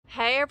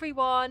Hey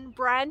everyone,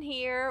 Bren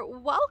here.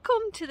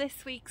 Welcome to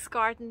this week's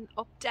garden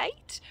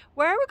update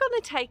where we're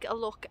going to take a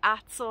look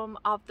at some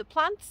of the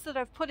plants that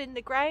I've put in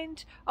the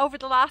ground over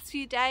the last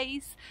few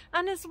days,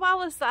 and as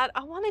well as that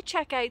I want to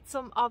check out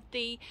some of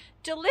the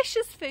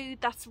delicious food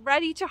that's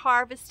ready to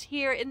harvest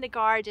here in the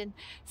garden.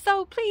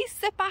 So please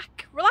sit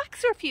back,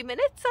 relax for a few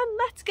minutes and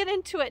let's get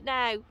into it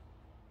now.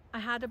 I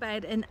had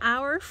about an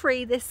hour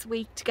free this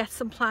week to get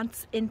some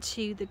plants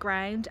into the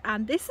ground,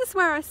 and this is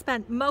where I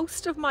spent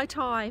most of my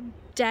time.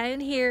 Down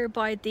here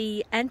by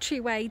the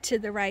entryway to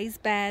the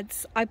raised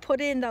beds, I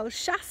put in those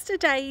Shasta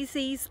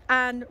daisies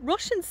and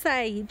Russian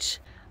sage.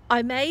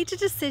 I made a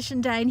decision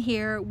down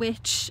here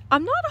which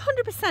I'm not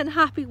 100%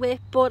 happy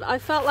with, but I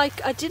felt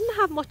like I didn't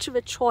have much of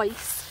a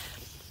choice.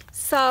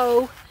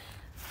 So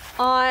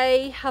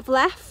I have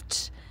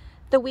left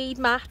the weed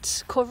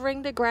mat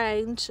covering the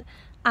ground,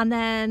 and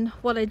then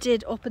what I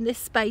did up in this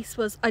space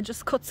was I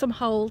just cut some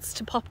holes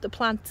to pop the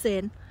plants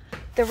in.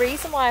 The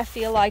reason why I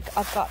feel like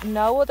I've got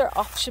no other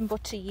option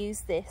but to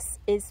use this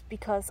is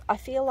because I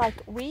feel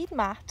like weed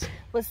mat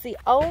was the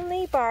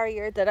only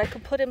barrier that I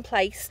could put in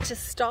place to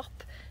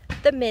stop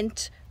the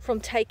mint from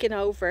taking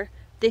over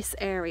this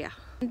area.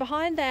 And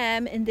behind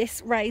them in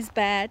this raised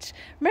bed,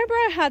 remember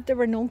I had the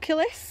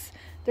ranunculus?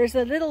 There's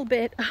a little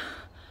bit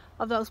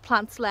of those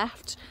plants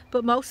left,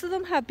 but most of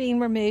them have been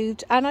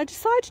removed, and I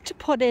decided to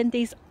put in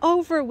these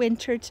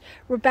overwintered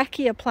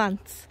Rudbeckia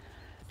plants.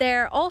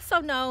 They're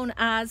also known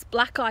as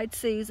Black-Eyed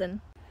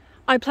Susan.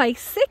 I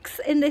placed 6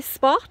 in this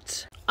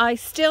spot. I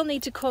still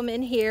need to come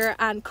in here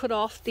and cut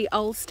off the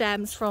old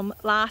stems from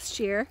last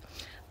year,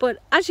 but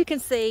as you can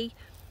see,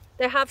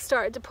 they have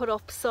started to put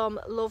up some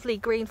lovely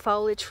green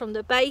foliage from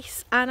the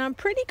base, and I'm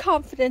pretty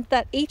confident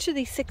that each of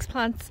these 6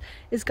 plants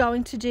is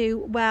going to do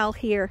well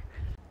here.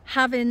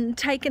 Having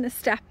taken a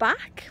step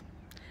back,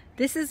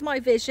 this is my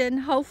vision.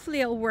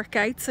 Hopefully it'll work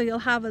out, so you'll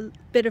have a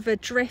bit of a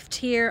drift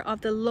here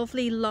of the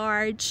lovely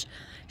large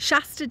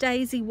Shasta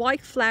daisy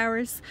white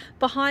flowers.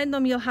 Behind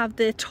them you'll have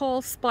the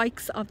tall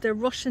spikes of the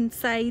Russian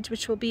sage,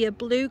 which will be a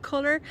blue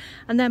colour,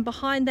 and then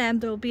behind them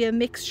there will be a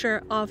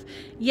mixture of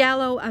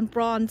yellow and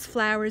bronze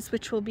flowers,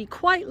 which will be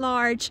quite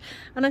large,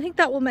 and I think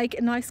that will make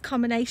a nice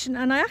combination.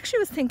 And I actually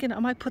was thinking I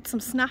might put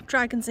some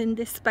snapdragons in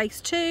this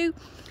space too.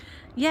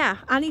 Yeah,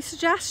 any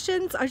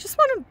suggestions? I just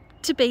want them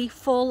to be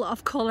full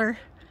of colour.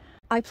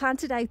 I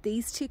planted out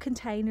these 2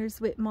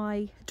 containers with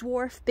my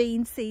dwarf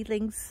bean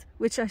seedlings,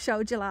 which I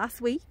showed you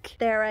last week.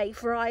 They're a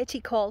variety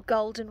called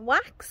Golden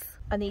Wax.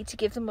 I need to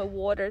give them a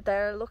water.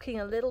 They're looking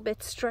a little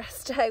bit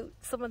stressed out.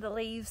 Some of the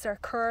leaves are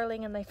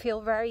curling and they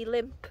feel very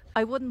limp.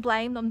 I wouldn't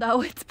blame them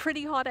though, it's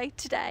pretty hot out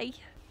today.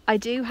 I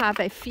do have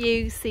a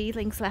few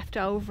seedlings left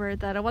over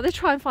that I want to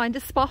try and find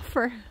a spot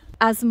for.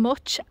 As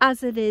much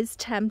as it is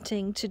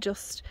tempting to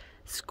just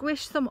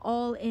squish them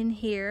all in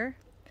here,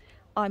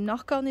 I'm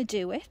not going to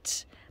do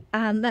it,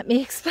 and let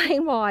me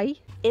explain why.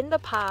 In the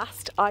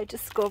past I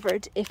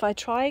discovered if I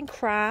try and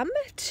cram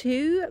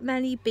too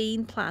many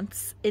bean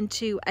plants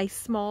into a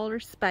smaller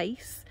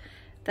space,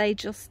 they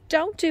just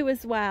don't do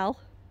as well.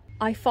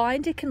 I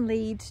find it can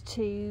lead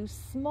to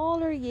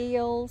smaller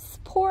yields,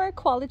 poorer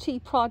quality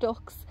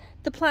products.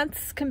 The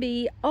plants can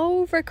be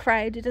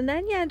overcrowded and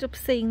then you end up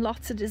seeing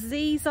lots of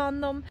disease on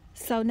them.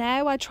 So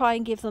now I try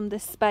and give them the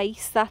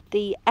space that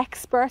the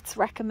experts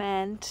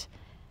recommend,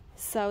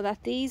 so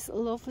that these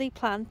lovely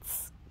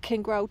plants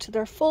can grow to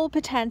their full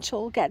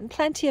potential, getting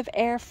plenty of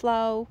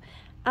airflow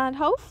and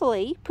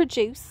hopefully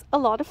produce a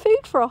lot of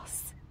food for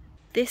us.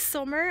 This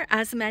summer,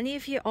 as many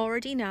of you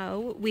already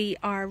know, we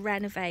are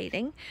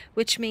renovating,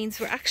 which means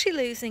we're actually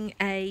losing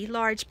a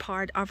large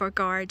part of our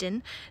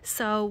garden.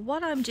 So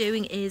what I'm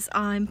doing is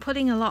I'm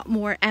putting a lot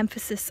more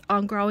emphasis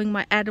on growing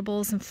my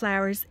edibles and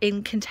flowers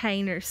in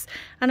containers.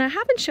 And I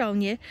haven't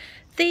shown you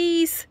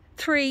these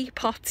 3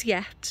 pots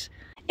yet.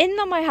 In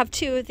them I have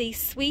 2 of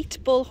these sweet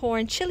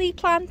bullhorn chili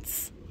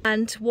plants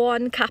and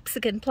 1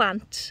 capsicum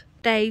plant.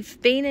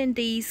 They've been in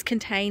these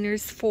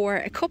containers for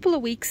a couple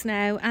of weeks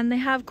now and they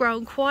have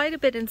grown quite a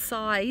bit in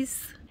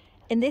size.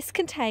 In this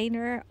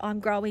container I'm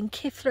growing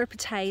Kifler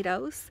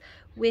potatoes,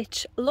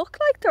 which look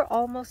like they're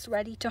almost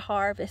ready to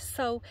harvest.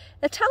 So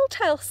a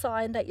telltale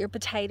sign that your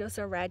potatoes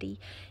are ready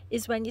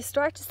is when you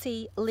start to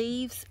see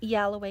leaves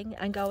yellowing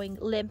and going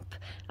limp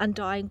and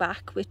dying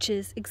back, which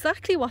is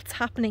exactly what's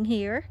happening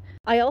here.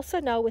 I also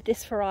know with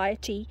this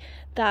variety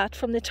that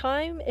from the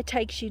time it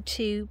takes you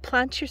to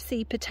plant your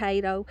seed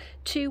potato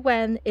to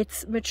when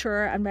it's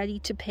mature and ready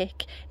to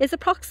pick is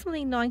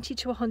approximately 90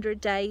 to 100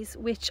 days,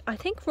 which I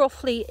think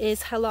roughly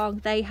is how long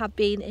they have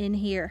been in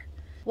here.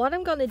 What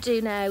I'm going to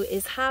do now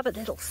is have a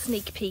little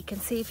sneak peek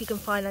and see if you can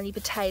find any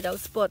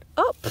potatoes. But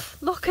oh,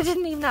 look, I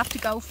didn't even have to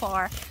go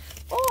far.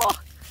 Oh,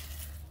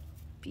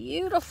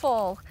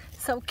 beautiful.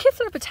 So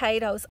Kifler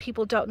potatoes,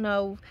 people don't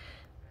know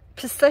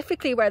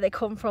specifically where they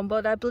come from,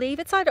 but I believe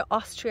it's either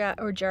Austria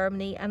or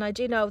Germany, and I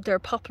do know they're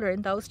popular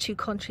in those 2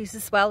 countries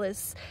as well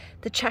as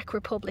the Czech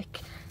Republic.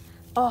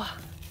 Oh,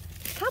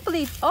 I can't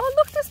believe, oh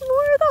look, there's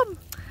more of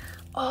them.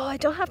 Oh, I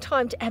don't have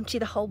time to empty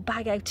the whole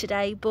bag out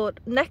today, but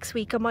next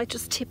week I might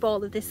just tip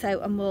all of this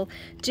out and we'll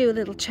do a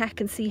little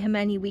check and see how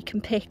many we can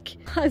pick.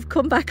 I've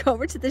come back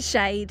over to the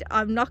shade.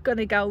 I'm not going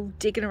to go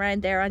digging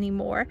around there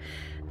anymore.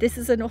 This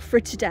is enough for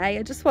today.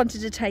 I just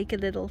wanted to take a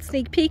little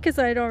sneak peek, as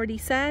I had already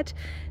said.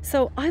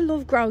 So I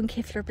love growing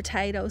Kifler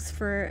potatoes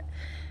for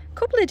a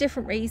couple of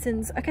different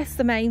reasons. I guess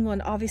the main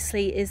one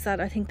obviously is that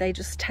I think they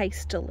just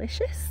taste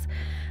delicious.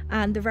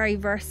 And they're very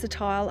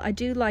versatile. I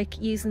do like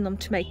using them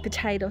to make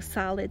potato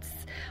salads.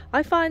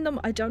 I find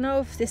them, I don't know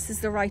if this is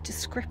the right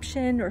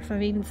description or if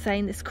I'm even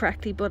saying this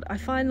correctly, but I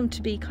find them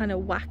to be kind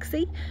of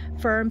waxy,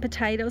 firm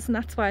potatoes, and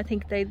that's why I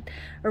think they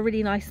are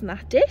really nice in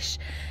that dish.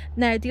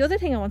 Now, the other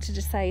thing I wanted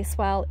to say as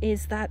well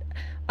is that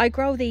I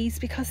grow these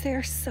because they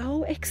are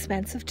so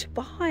expensive to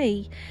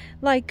buy.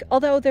 Like,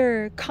 although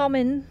they're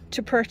common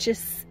to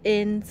purchase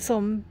in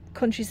some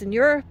countries in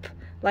Europe,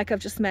 like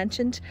I've just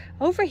mentioned,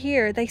 over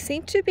here they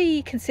seem to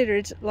be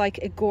considered like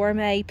a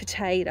gourmet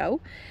potato,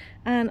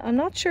 and I'm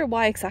not sure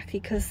why exactly,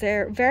 because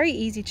they're very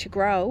easy to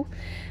grow.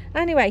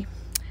 Anyway,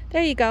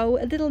 there you go,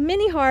 a little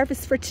mini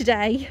harvest for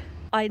today.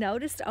 I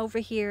noticed over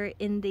here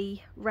in the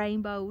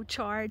rainbow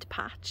chard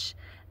patch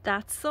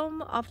that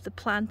some of the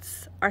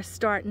plants are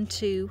starting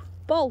to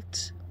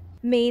bolt,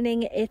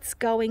 meaning it's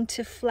going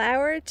to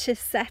flower to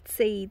set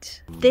seed.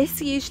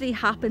 This usually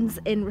happens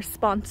in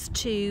response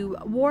to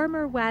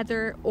warmer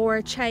weather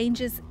or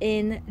changes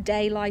in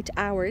daylight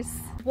hours.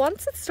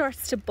 Once it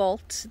starts to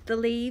bolt, the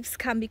leaves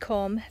can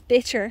become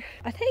bitter.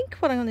 I think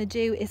what I'm going to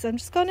do is I'm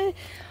just going to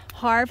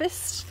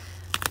harvest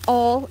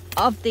all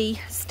of the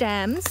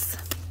stems,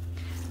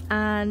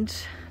 and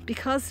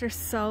because there's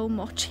so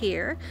much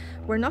here,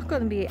 we're not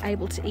going to be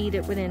able to eat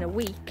it within a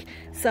week,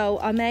 so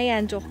I may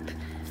end up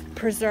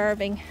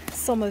preserving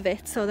some of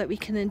it so that we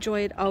can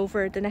enjoy it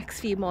over the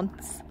next few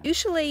months.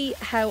 Usually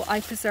how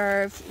I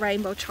preserve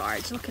rainbow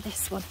chard, look at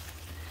this one,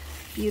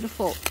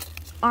 beautiful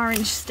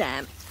orange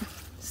stem,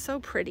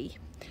 so pretty.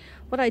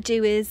 What I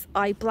do is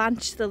I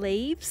blanch the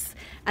leaves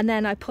and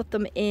then I put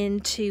them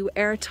into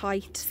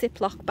airtight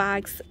Ziploc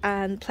bags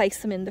and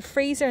place them in the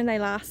freezer, and they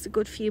last a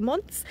good few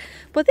months.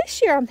 But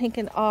this year I'm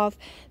thinking of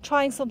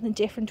trying something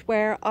different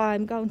where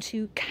I'm going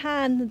to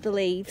can the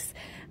leaves,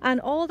 and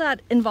all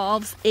that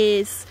involves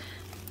is,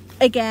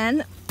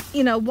 again,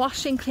 you know,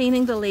 washing,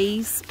 cleaning the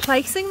leaves,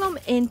 placing them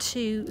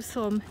into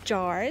some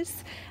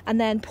jars, and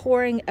then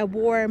pouring a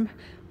warm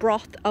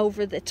broth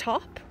over the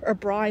top, or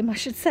brine I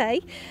should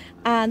say,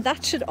 and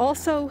that should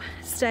also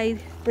stay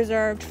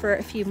preserved for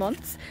a few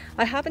months.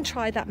 I haven't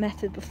tried that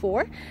method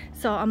before,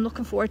 so I'm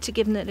looking forward to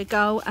giving it a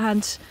go,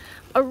 and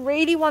I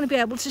really want to be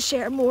able to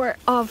share more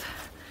of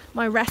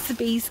my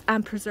recipes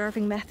and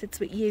preserving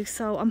methods with you,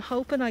 so I'm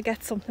hoping I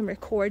get something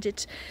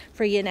recorded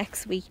for you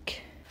next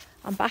week.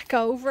 I'm back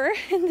over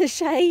in the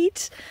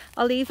shade.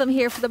 I'll leave them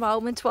here for the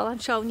moment while I'm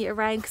showing you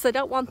around, because I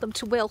don't want them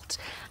to wilt.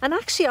 And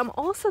actually I'm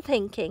also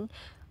thinking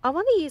I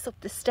want to use up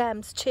the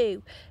stems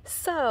too,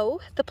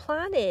 so the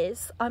plan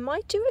is I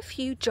might do a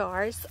few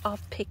jars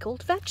of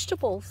pickled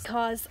vegetables,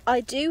 because I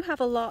do have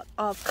a lot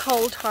of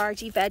cold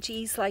hardy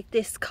veggies like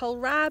this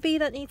kohlrabi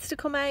that needs to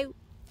come out,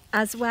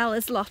 as well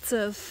as lots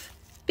of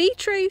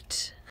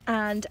beetroot,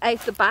 and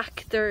out the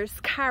back there's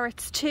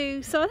carrots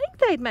too, so I think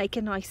they'd make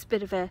a nice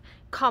bit of a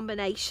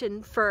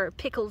combination for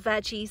pickled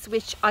veggies,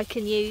 which I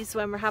can use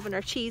when we're having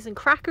our cheese and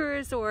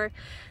crackers or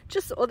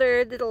just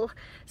other little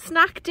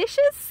snack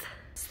dishes.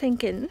 I was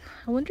thinking,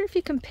 I wonder if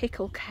you can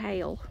pickle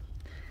kale.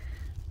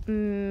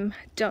 Don't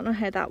know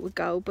how that would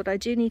go, but I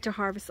do need to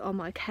harvest all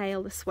my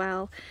kale as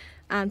well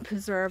and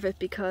preserve it,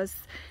 because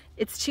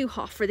it's too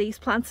hot for these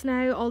plants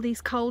now, all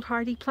these cold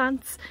hardy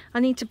plants.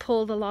 I need to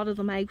pull a lot of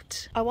them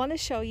out. I want to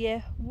show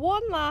you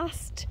one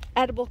last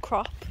edible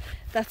crop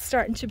that's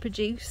starting to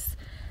produce,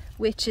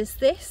 which is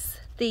this,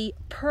 the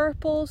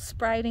purple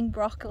sprouting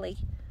broccoli.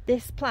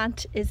 This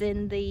plant is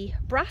in the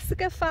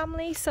Brassica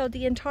family, so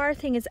the entire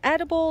thing is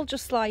edible,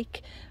 just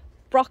like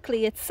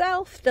broccoli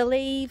itself, the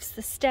leaves,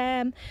 the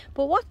stem.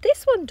 But what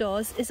this one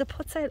does is it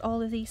puts out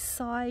all of these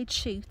side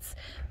shoots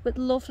with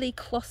lovely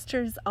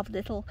clusters of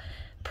little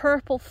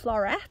purple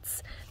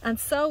florets, and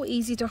so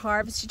easy to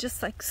harvest. You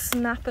just like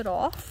snap it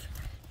off,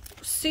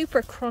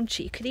 super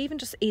crunchy. You could even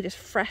just eat it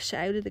fresh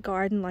out of the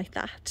garden like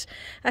that.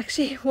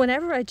 Actually,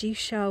 whenever I do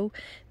show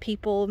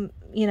people,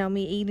 you know,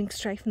 me eating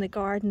straight from the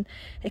garden,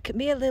 it can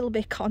be a little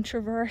bit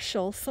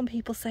controversial. Some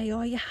people say,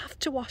 oh, you have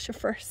to wash it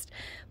first,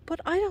 but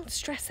I don't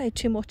stress out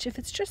too much. If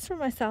it's just for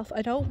myself,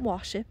 I don't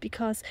wash it,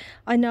 because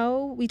I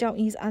know we don't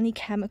use any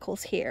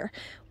chemicals here.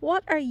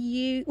 What do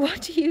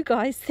you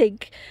guys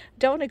think?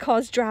 Don't want to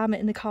cause drama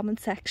in the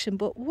comment section,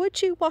 but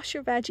would you wash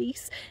your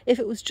veggies if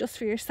it was just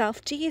for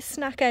yourself? Do you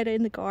snack out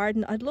in the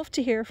garden? I'd love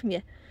to hear from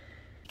you.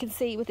 You can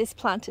see with this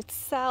plant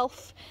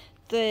itself,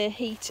 the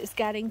heat is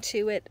getting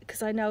to it,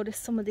 because I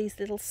noticed some of these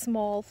little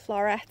small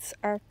florets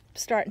are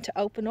starting to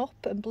open up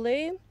and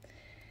bloom.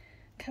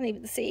 Can't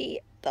even see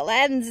the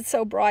lens, it's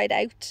so bright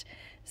out.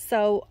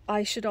 So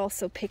I should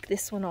also pick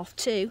this one off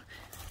too.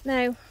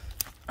 Now,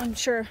 I'm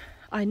sure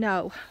I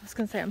know, I was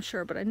going to say I'm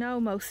sure, but I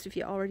know most of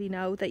you already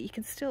know that you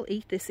can still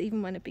eat this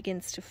even when it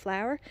begins to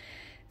flower.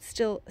 It's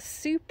still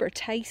super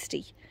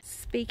tasty.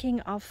 Speaking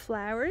of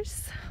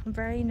flowers, I'm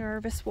very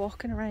nervous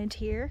walking around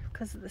here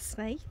because of the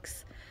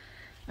snakes,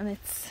 and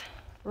it's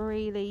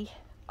really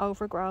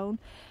overgrown,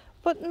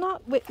 but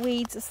not with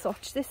weeds as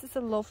such. This is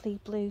a lovely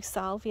blue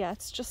salvia.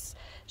 It's just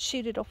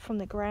shooted up from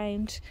the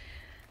ground.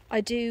 I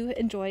do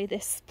enjoy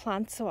this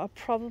plant, so I'll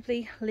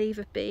probably leave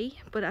it be,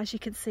 but as you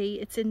can see,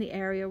 it's in the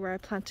area where I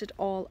planted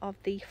all of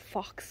the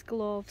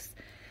foxgloves.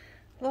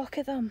 Look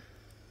at them,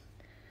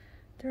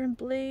 they're in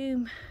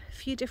bloom. A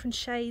few different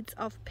shades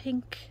of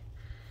pink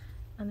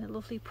and a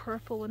lovely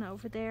purple one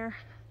over there.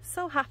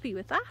 So happy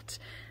with that,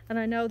 and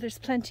I know there's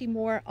plenty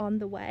more on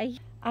the way.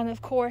 And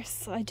of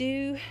course I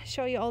do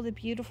show you all the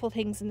beautiful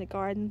things in the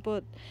garden,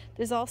 but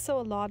there's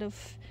also a lot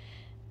of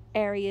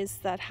areas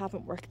that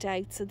haven't worked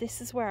out. So this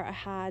is where I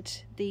had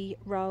the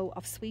row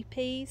of sweet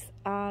peas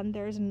and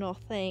there's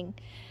nothing.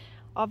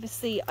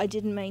 Obviously I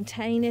didn't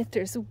maintain it.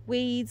 There's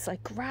weeds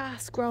like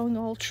grass growing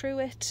all through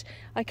it.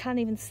 I can't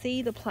even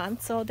see the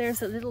plant. So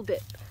there's a little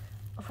bit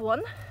of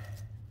one.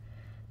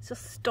 It's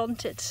just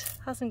stunted,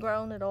 hasn't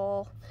grown at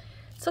all.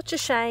 Such a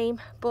shame,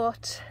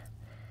 but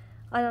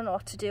I don't know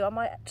what to do. I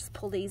might just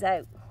pull these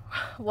out.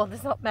 Well,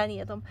 there's not many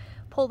of them.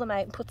 Pull them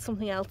out and put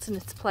something else in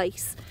its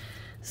place.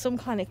 Some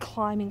kind of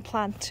climbing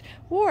plant,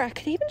 or I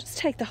could even just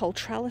take the whole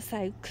trellis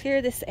out,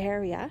 clear this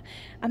area,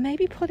 and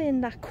maybe put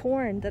in that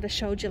corn that I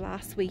showed you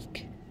last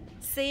week.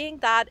 Seeing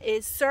that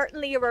is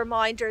certainly a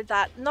reminder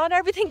that not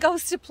everything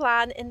goes to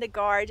plan in the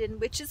garden,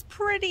 which is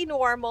pretty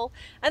normal,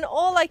 and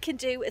all I can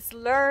do is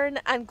learn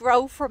and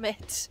grow from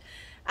it.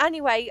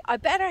 Anyway, I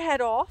better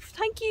head off.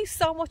 Thank you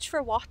so much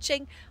for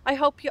watching. I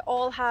hope you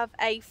all have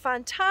a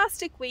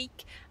fantastic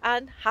week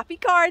and happy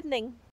gardening.